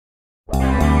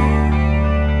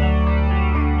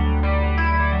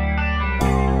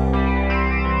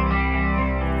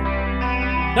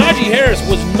Harris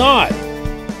was not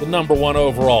the number one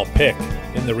overall pick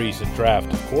in the recent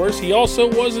draft, of course. He also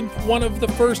wasn't one of the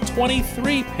first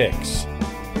 23 picks.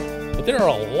 But there are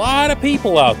a lot of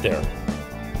people out there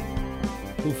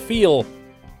who feel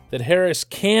that Harris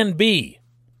can be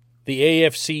the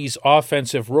AFC's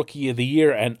Offensive Rookie of the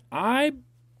Year, and I'm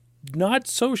not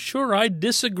so sure I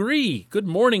disagree. Good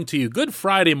morning to you. Good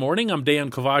Friday morning. I'm Dan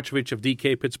Kovacevic of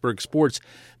DK Pittsburgh Sports.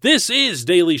 This is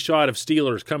Daily Shot of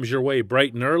Steelers. Comes your way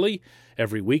bright and early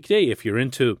every weekday if you're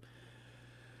into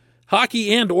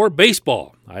hockey and or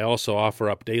baseball. I also offer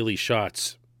up daily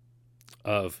shots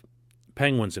of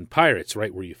Penguins and Pirates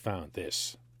right where you found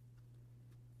this.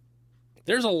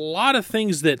 There's a lot of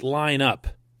things that line up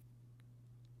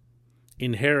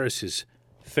in Harris's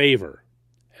favor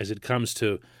as it comes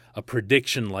to a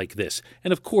prediction like this.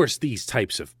 And of course, these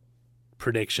types of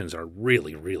predictions are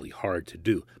really, really hard to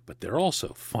do, but they're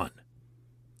also fun.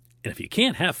 And if you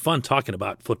can't have fun talking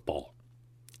about football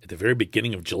at the very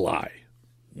beginning of July,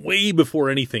 way before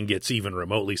anything gets even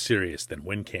remotely serious, then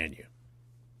when can you?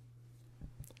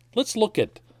 Let's look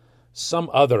at some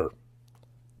other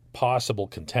possible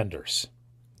contenders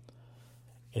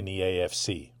in the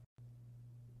AFC.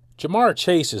 Ja'Marr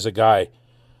Chase is a guy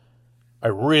I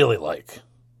really like.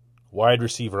 Wide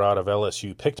receiver out of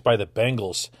LSU, picked by the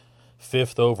Bengals,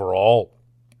 5th overall.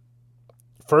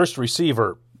 First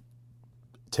receiver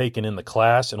taken in the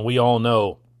class, and we all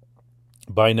know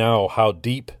by now how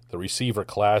deep the receiver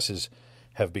classes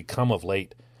have become of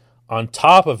late. On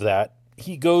top of that,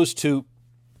 he goes to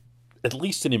at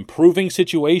least an improving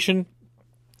situation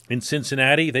in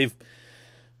Cincinnati. They've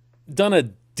done a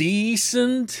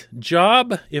decent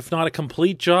job, if not a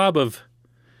complete job, of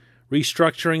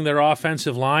restructuring their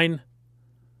offensive line.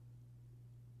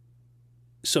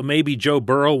 So maybe Joe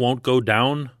Burrow won't go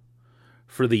down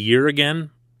for the year again.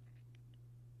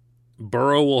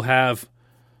 Burrow will have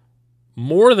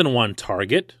more than one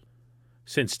target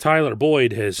since Tyler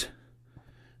Boyd has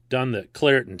done the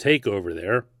Clareton takeover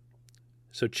there.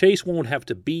 So Chase won't have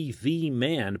to be the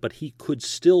man, but he could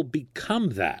still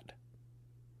become that.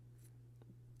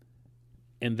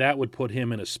 And that would put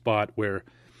him in a spot where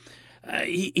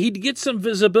he'd get some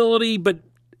visibility but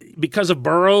because of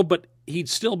Burrow, but he'd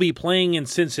still be playing in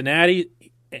Cincinnati.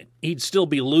 He'd still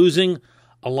be losing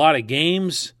a lot of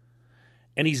games,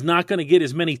 and he's not going to get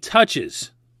as many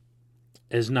touches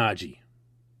as Najee.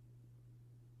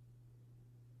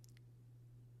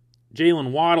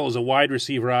 Jalen Waddle is a wide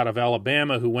receiver out of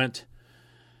Alabama who went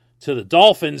to the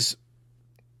Dolphins,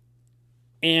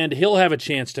 and he'll have a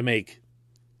chance to make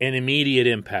an immediate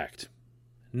impact,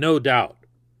 no doubt.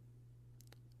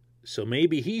 So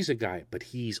maybe he's a guy, but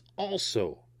he's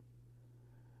also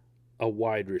a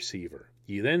wide receiver.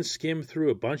 You then skim through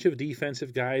a bunch of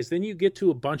defensive guys, then you get to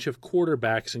a bunch of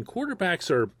quarterbacks, and quarterbacks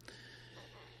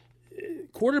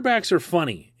are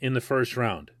funny in the first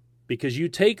round because you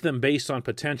take them based on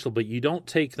potential, but you don't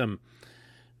take them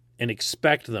and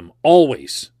expect them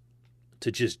always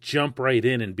to just jump right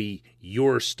in and be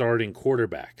your starting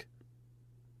quarterback.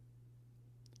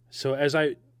 So as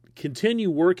I continue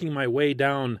working my way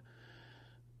down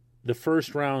the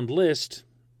first round list,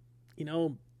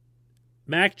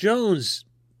 Mac Jones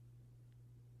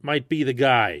might be the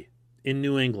guy in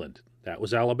New England. That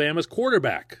was Alabama's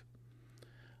quarterback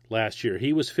last year.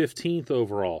 He was 15th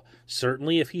overall.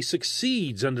 Certainly if he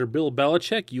succeeds under Bill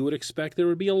Belichick, you would expect there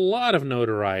would be a lot of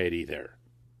notoriety there.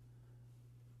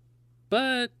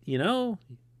 But, you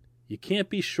can't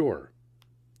be sure.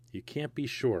 You can't be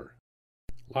sure.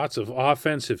 Lots of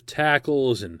offensive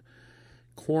tackles and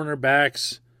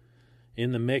cornerbacks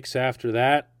in the mix after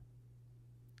that,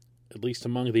 at least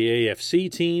among the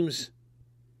AFC teams.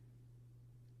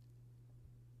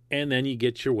 And then you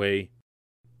get your way.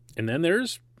 And then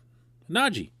there's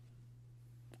Najee,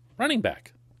 running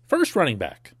back, first running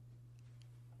back.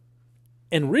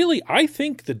 And really, I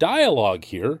think the dialogue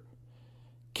here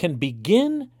can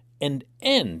begin and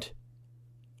end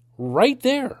right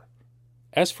there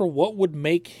as for what would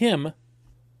make him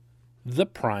the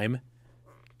prime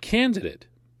candidate.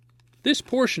 This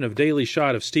portion of Daily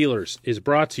Shot of Steelers is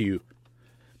brought to you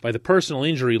by the personal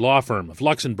injury law firm of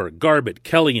Luxembourg, Garbett,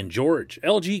 Kelly, and George,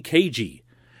 LGKG.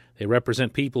 They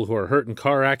represent people who are hurt in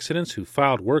car accidents, who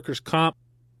filed workers' comp,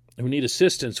 who need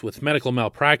assistance with medical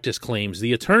malpractice claims.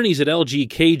 The attorneys at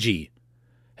LGKG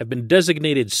have been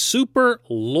designated super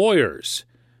lawyers,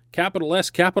 capital S,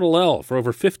 capital L, for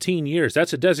over 15 years.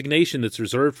 That's a designation that's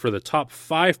reserved for the top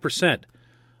 5%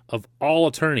 of all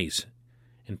attorneys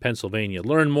in Pennsylvania.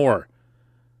 Learn more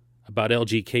about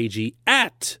LGKG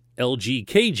at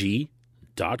lgkg.com.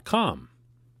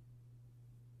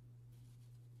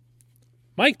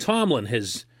 Mike Tomlin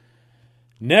has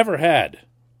never had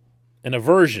an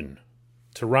aversion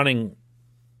to running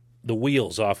the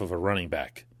wheels off of a running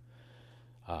back.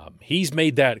 He's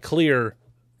made that clear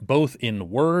both in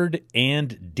word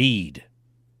and deed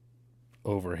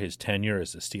over his tenure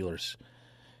as the Steelers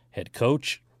head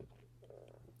coach.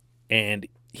 And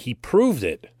he proved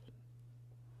it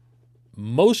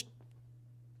most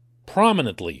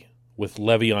prominently with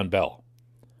Le'Veon Bell.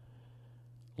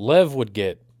 Lev would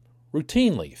get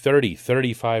routinely 30,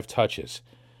 35 touches,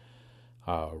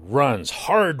 runs,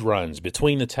 hard runs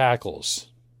between the tackles,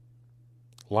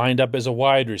 lined up as a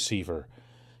wide receiver,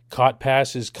 caught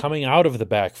passes coming out of the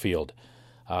backfield,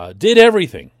 did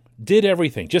everything.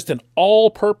 Just an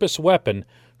all-purpose weapon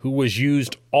who was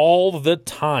used all the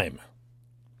time.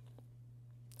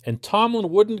 And Tomlin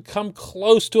wouldn't come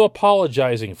close to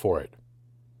apologizing for it.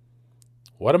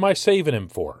 What am I saving him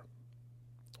for?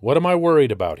 What am I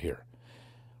worried about here?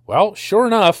 Well, sure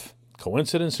enough,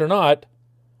 coincidence or not,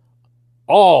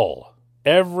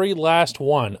 every last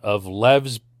one of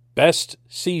Lev's best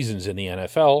seasons in the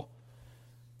NFL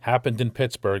happened in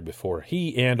Pittsburgh before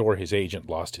he and or his agent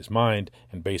lost his mind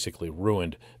and basically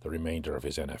ruined the remainder of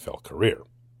his NFL career.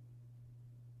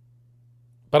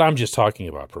 But I'm just talking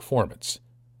about performance.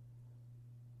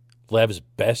 Lev's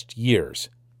best years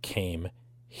came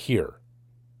here.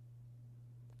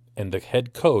 And the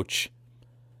head coach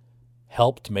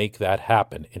helped make that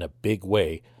happen in a big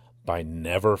way by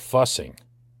never fussing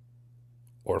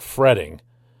or fretting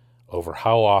over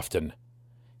how often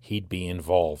he'd be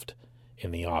involved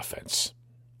in the offense.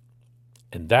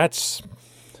 And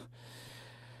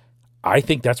I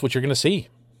think that's what you're going to see.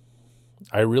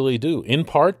 I really do. In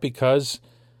part because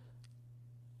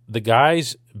the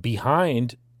guys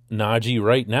behind Najee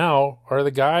right now are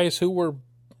the guys who were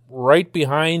right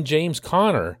behind James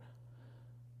Conner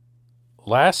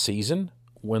last season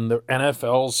when the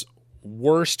NFL's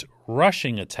worst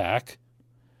rushing attack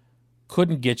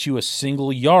couldn't get you a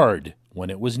single yard when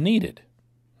it was needed.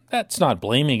 That's not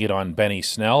blaming it on Benny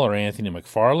Snell or Anthony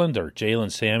McFarland or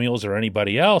Jalen Samuels or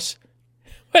anybody else,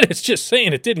 but it's just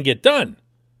saying it didn't get done.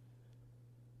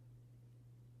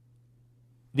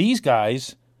 These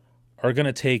guys are going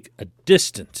to take a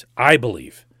distant, I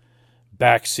believe,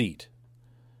 backseat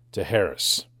to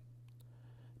Harris.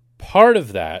 Part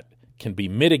of that can be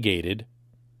mitigated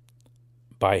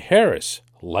by Harris,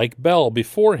 like Bell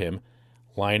before him,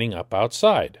 lining up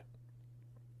outside.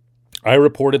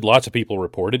 Lots of people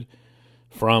reported,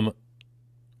 from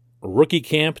rookie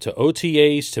camp to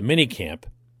OTAs to minicamp,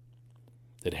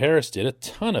 that Harris did a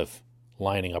ton of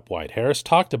lining up wide. Harris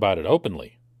talked about it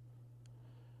openly.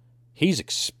 He's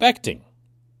expecting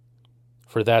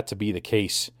for that to be the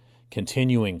case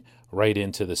continuing right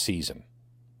into the season.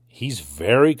 He's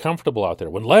very comfortable out there.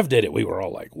 When Lev did it, we were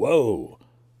all like, whoa.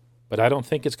 But I don't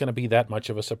think it's going to be that much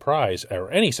of a surprise,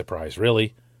 or any surprise,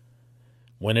 really,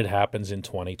 when it happens in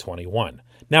 2021.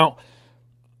 Now,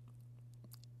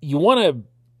 you want to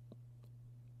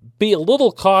be a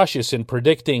little cautious in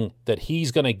predicting that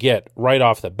he's going to get, right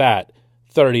off the bat,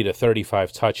 30 to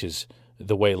 35 touches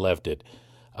the way Lev did.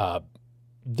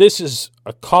 This is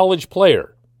a college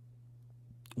player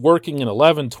working an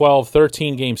 11, 12,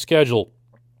 13-game schedule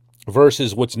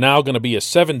versus what's now going to be a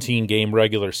 17-game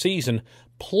regular season.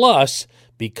 Plus,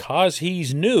 because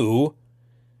he's new,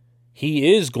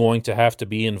 he is going to have to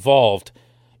be involved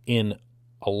in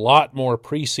a lot more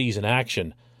preseason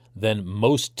action than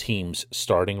most teams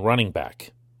starting running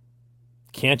back.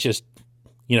 Can't just,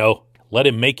 let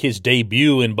him make his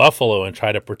debut in Buffalo and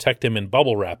try to protect him in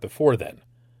bubble wrap before then.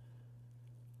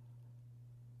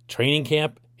 Training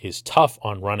camp is tough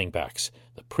on running backs.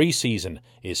 The preseason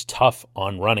is tough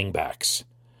on running backs.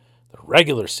 The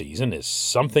regular season is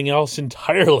something else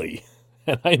entirely.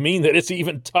 And I mean that it's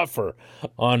even tougher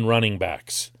on running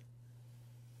backs.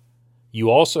 You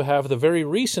also have the very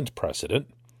recent precedent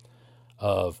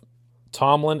of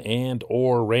Tomlin and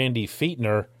or Randy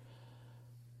Fichtner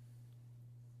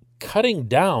cutting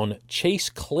down Chase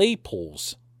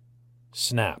Claypool's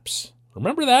snaps.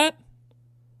 Remember that?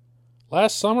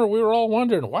 Last summer, we were all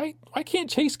wondering, why can't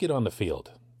Chase get on the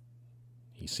field?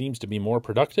 He seems to be more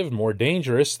productive, more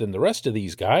dangerous than the rest of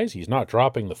these guys. He's not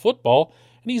dropping the football,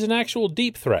 and he's an actual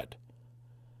deep threat.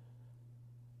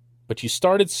 But you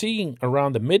started seeing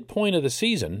around the midpoint of the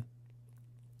season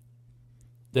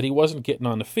that he wasn't getting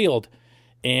on the field.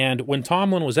 And when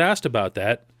Tomlin was asked about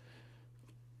that,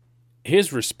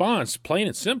 his response, plain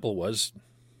and simple, was,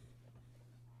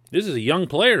 this is a young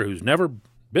player who's never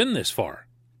been this far.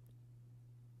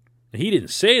 He didn't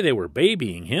say they were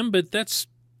babying him, but that's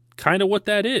kind of what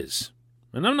that is.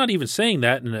 And I'm not even saying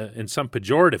that in some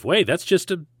pejorative way. That's just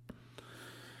a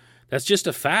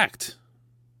fact.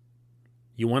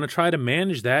 You want to try to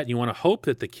manage that. You want to hope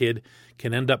that the kid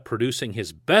can end up producing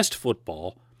his best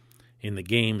football in the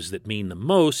games that mean the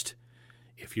most.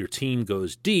 If your team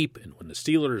goes deep, and when the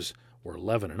Steelers were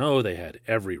 11-0, they had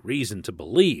every reason to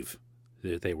believe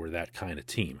that they were that kind of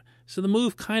team. So the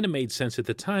move kind of made sense at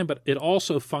the time, but it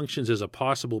also functions as a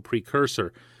possible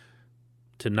precursor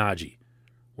to Najee,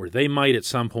 where they might at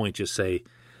some point just say,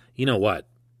 you know what,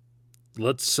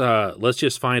 let's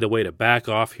just find a way to back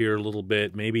off here a little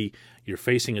bit. Maybe you're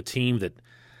facing a team that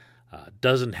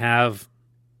doesn't have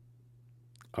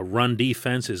a run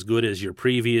defense as good as your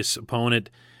previous opponent.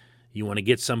 You want to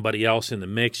get somebody else in the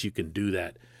mix, you can do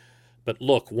that. But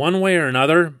look, one way or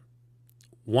another,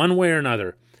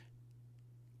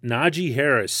 Najee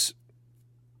Harris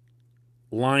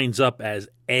lines up as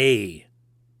a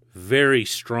very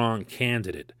strong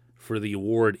candidate for the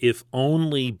award, if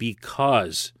only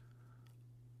because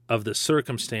of the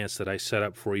circumstance that I set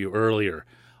up for you earlier.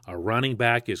 A running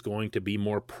back is going to be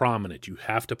more prominent. You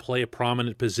have to play a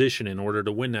prominent position in order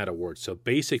to win that award. So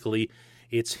basically,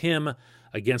 it's him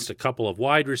against a couple of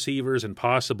wide receivers and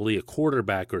possibly a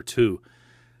quarterback or two.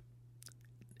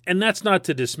 And that's not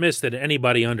to dismiss that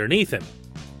anybody underneath him,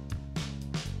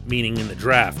 meaning in the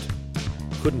draft,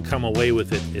 couldn't come away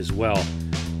with it as well.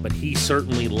 But he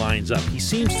certainly lines up. He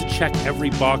seems to check every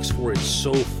box for it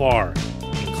so far,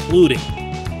 including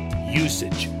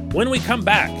usage. When we come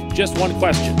back, just one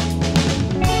question.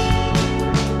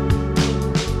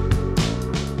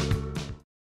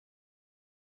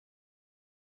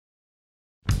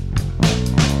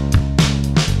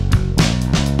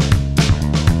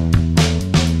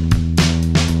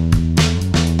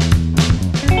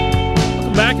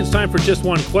 Welcome back. It's time for just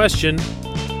one question.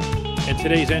 And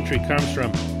today's entry comes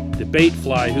from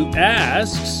Debatefly, who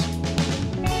asks,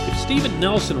 if Steven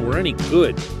Nelson were any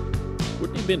good,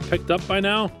 wouldn't he have been picked up by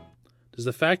now? Does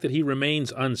the fact that he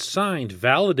remains unsigned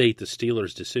validate the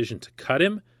Steelers' decision to cut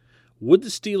him? Would the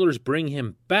Steelers bring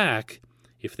him back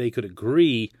if they could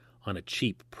agree on a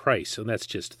cheap price? And that's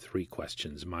just 3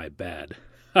 questions, my bad.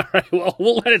 All right, well,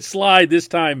 we'll let it slide this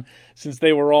time since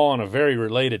they were all on a very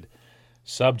related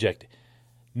subject.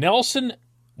 Nelson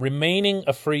remaining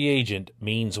a free agent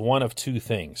means one of 2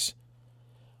 things.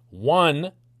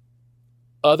 One,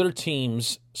 other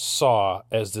teams saw,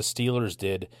 as the Steelers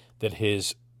did, that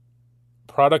his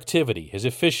productivity, his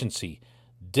efficiency,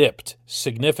 dipped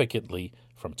significantly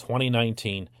from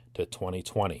 2019 to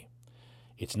 2020.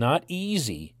 It's not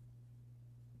easy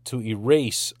to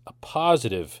erase a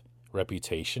positive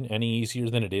reputation any easier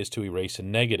than it is to erase a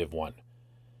negative one.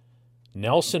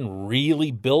 Nelson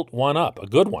really built one up, a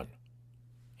good one,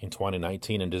 in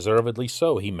 2019, and deservedly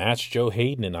so. He matched Joe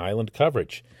Hayden in island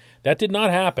coverage. That did not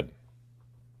happen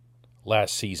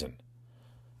last season.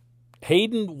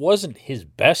 Hayden wasn't his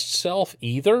best self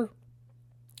either,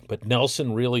 but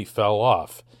Nelson really fell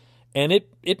off. And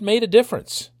it made a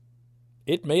difference.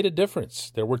 It made a difference.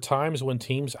 There were times when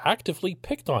teams actively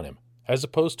picked on him, as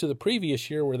opposed to the previous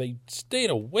year where they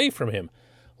stayed away from him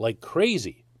like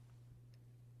crazy.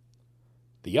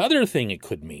 The other thing it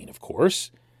could mean, of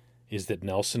course, is that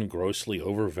Nelson grossly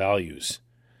overvalues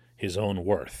his own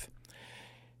worth.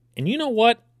 And you know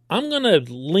what? I'm going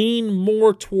to lean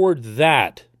more toward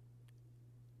that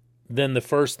than the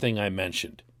first thing I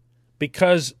mentioned.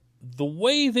 Because the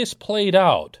way this played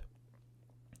out,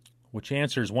 which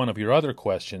answers one of your other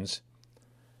questions,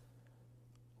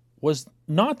 was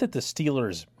not that the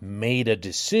Steelers made a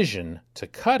decision to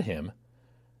cut him.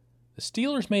 The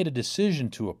Steelers made a decision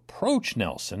to approach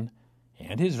Nelson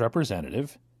and his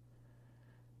representative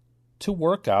to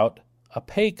work out a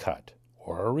pay cut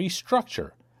or a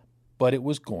restructure, but it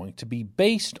was going to be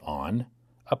based on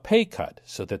a pay cut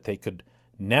so that they could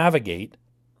navigate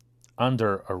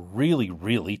under a really,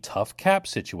 really tough cap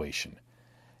situation.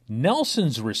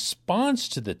 Nelson's response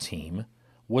to the team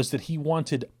was that he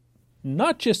wanted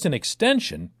not just an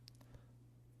extension,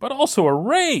 but also a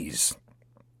raise.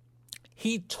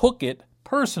 He took it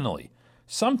personally,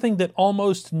 something that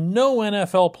almost no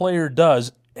NFL player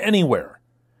does anywhere.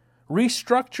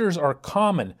 Restructures are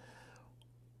common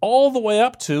all the way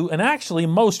up to, and actually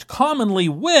most commonly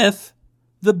with,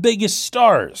 the biggest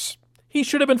stars. He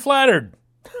should have been flattered.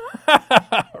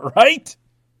 Right?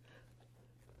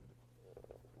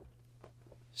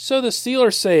 So the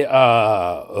Steelers say,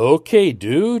 okay,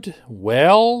 dude,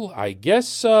 well, I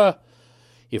guess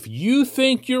if you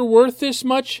think you're worth this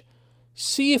much,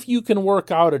 see if you can work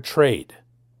out a trade.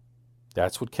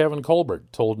 That's what Kevin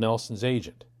Colbert told Nelson's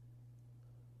agent.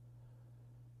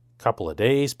 A couple of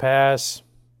days pass,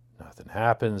 nothing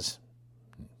happens.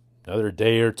 Another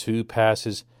day or two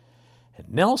passes, and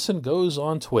Nelson goes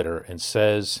on Twitter and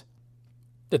says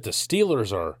that the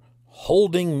Steelers are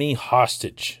holding me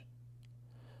hostage.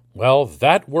 Well,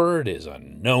 that word is a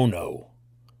no-no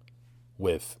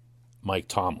with Mike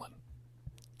Tomlin.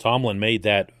 Tomlin made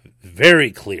that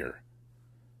very clear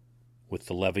with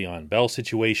the Le'Veon Bell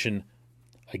situation,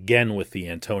 again with the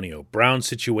Antonio Brown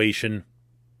situation.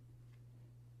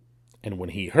 And when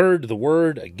he heard the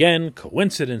word, again,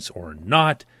 coincidence or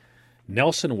not,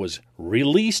 Nelson was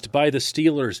released by the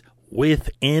Steelers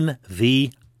within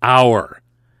the hour.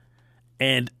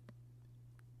 And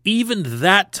even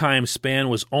that time span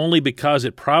was only because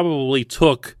it probably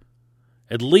took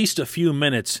at least a few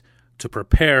minutes to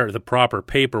prepare the proper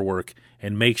paperwork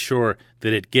and make sure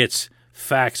that it gets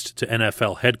faxed to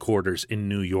NFL headquarters in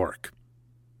New York.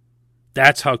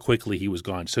 That's how quickly he was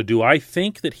gone. So do I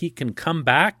think that he can come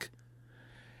back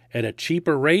at a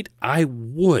cheaper rate? I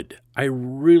would. I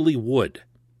really would.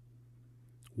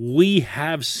 We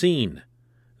have seen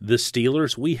the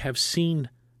Steelers, we have seen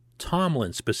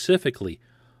Tomlin specifically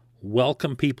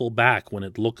welcome people back when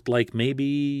it looked like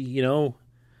maybe,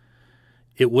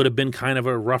 it would have been kind of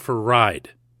a rougher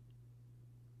ride.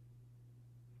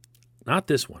 Not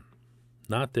this one.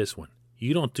 Not this one.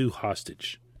 You don't do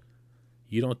hostage.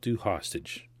 You don't do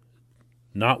hostage.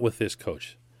 Not with this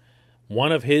coach.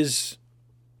 One of his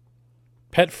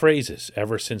pet phrases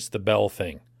ever since the Bell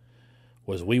thing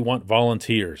was, we want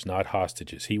volunteers, not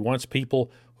hostages. He wants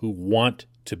people who want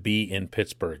to be in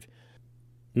Pittsburgh,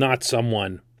 not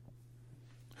someone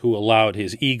who allowed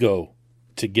his ego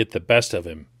to get the best of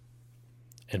him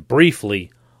and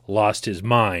briefly lost his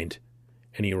mind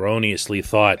and erroneously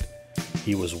thought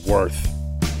he was worth,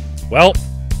 well,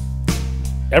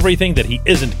 everything that he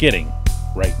isn't getting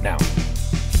right now.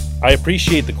 I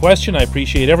appreciate the question. I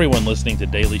appreciate everyone listening to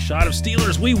Daily Shot of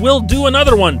Steelers. We will do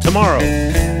another one tomorrow.